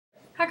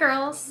Hi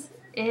girls,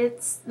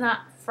 it's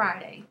not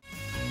Friday.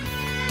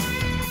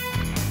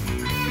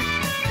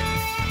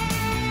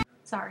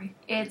 Sorry,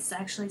 it's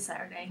actually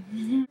Saturday.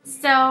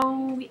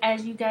 So,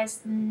 as you guys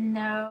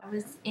know, I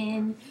was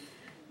in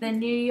the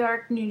New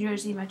York, New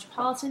Jersey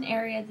metropolitan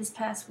area this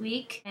past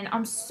week, and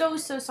I'm so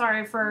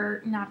sorry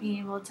for not being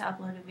able to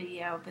upload a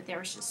video, but there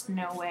was just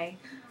no way.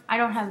 I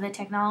don't have the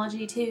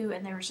technology to,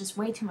 and there was just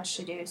way too much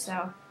to do,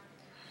 so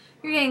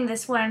you're getting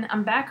this one.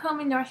 I'm back home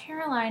in North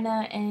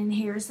Carolina, and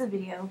here's the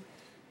video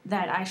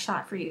that I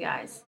shot for you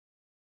guys.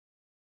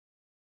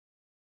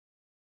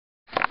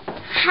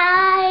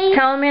 Hi.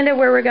 Tell Amanda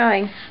where we're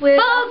going.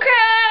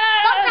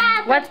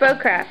 Bowcraft! What's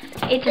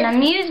Bowcraft? It's an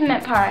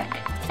amusement park.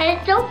 And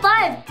it's so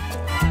fun.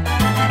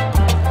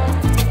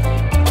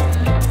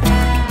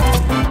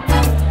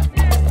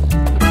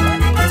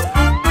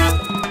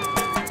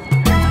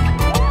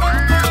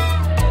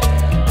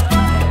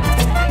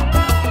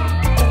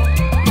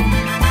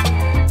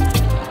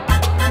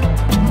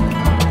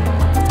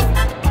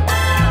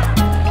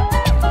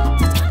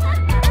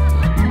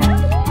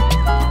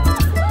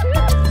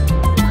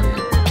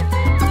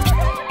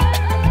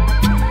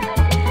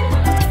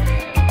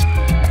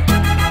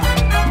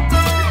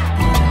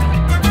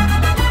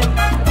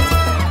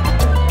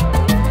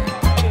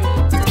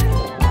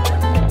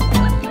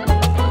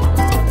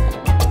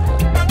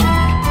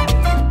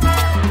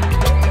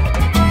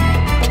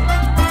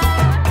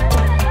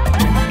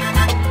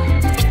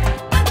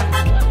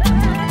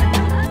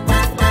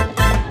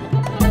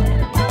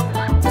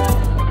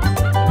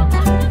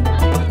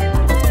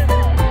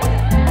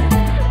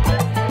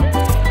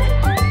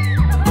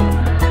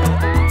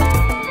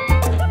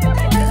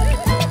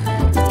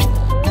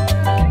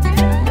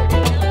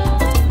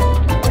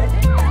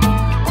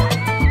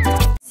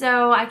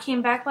 So I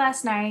came back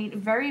last night,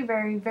 very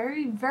late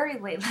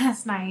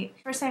last night.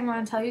 First thing I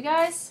want to tell you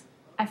guys,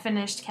 I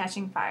finished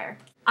Catching Fire.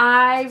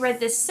 I read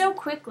this so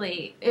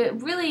quickly.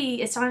 It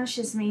really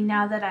astonishes me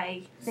now that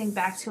I think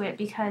back to it,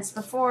 because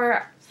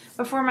before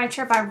my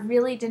trip I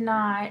really did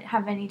not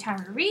have any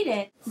time to read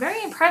it.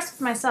 Very impressed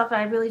with myself.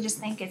 I really just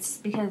think it's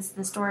because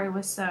the story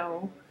was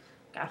so,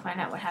 gotta find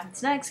out what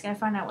happens next,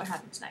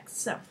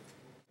 so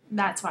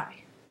that's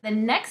why. The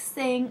next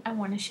thing I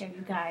want to show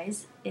you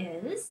guys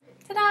is,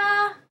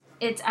 ta-da!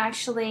 It's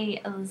actually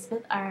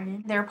Elizabeth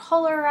Arden. They're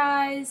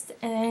polarized,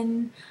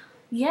 and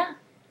yeah.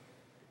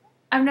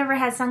 I've never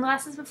had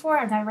sunglasses before.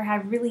 I've never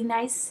had really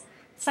nice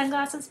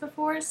sunglasses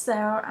before, so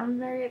I'm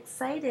very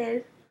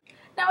excited.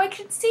 Now I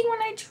can see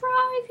when I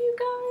drive, you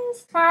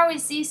guys. Tomorrow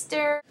is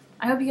Easter.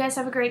 I hope you guys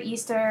have a great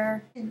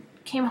Easter. I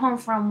came home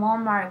from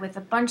Walmart with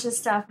a bunch of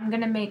stuff. I'm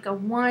gonna make a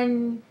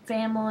one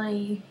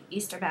family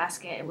Easter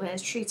basket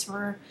with treats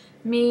for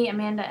me,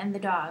 Amanda, and the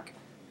dog.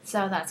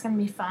 So that's gonna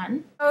be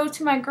fun. So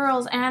to my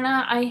girls,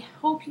 Anna, I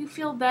hope you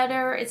feel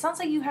better. It sounds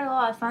like you had a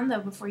lot of fun though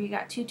before you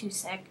got too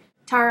sick.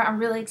 Tara, I'm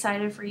really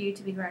excited for you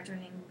to be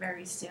graduating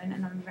very soon,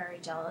 and I'm very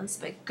jealous,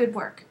 but good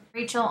work.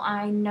 Rachel,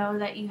 I know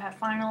that you have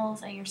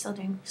finals and you're still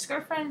doing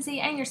Skirt Frenzy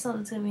and you're still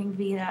doing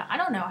Vita. I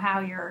don't know how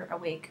you're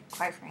awake,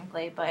 quite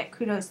frankly, but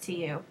kudos to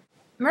you.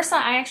 Marissa,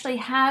 I actually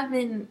have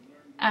been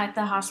at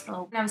the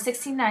hospital. When I was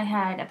 16, I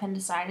had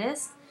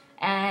appendicitis,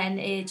 and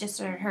it just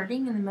started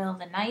hurting in the middle of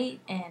the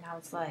night, and I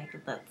was like,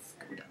 let's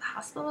go to the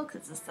hospital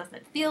because this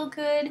doesn't feel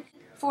good.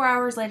 4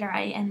 hours later,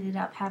 I ended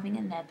up having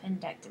an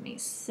appendectomy,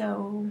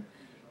 so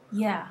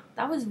yeah,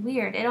 that was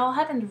weird. It all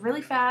happened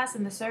really fast,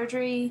 and the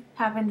surgery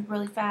happened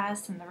really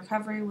fast, and the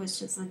recovery was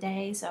just a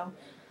day, so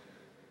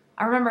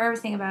I remember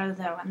everything about it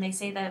though, and they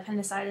say that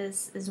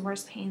appendicitis is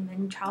worse pain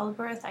than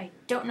childbirth. I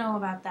don't know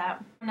about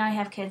that. When I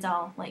have kids,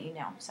 I'll let you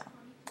know, so.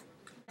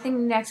 I think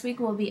next week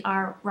will be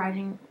our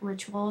writing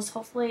rituals.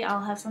 Hopefully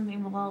I'll have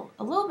something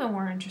a little bit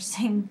more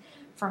interesting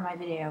for my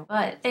video.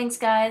 But thanks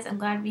guys, I'm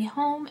glad to be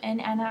home,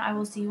 and Anna, I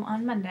will see you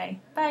on Monday.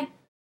 Bye!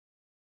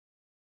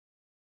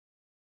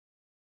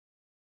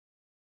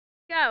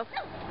 Go.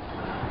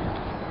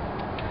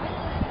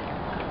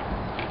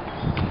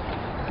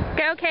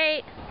 Go,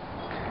 Kate.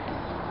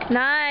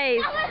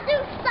 Nice. I want to do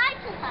side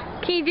to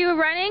side. Can you do a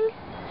running?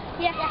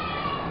 Yeah.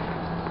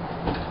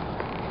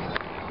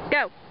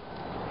 Go.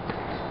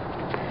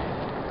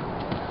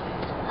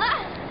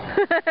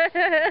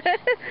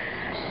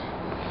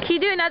 Can you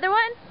do another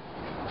one?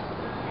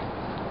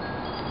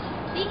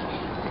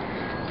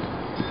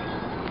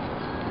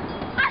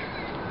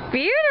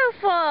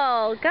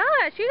 Beautiful.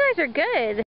 Gosh, you guys are good.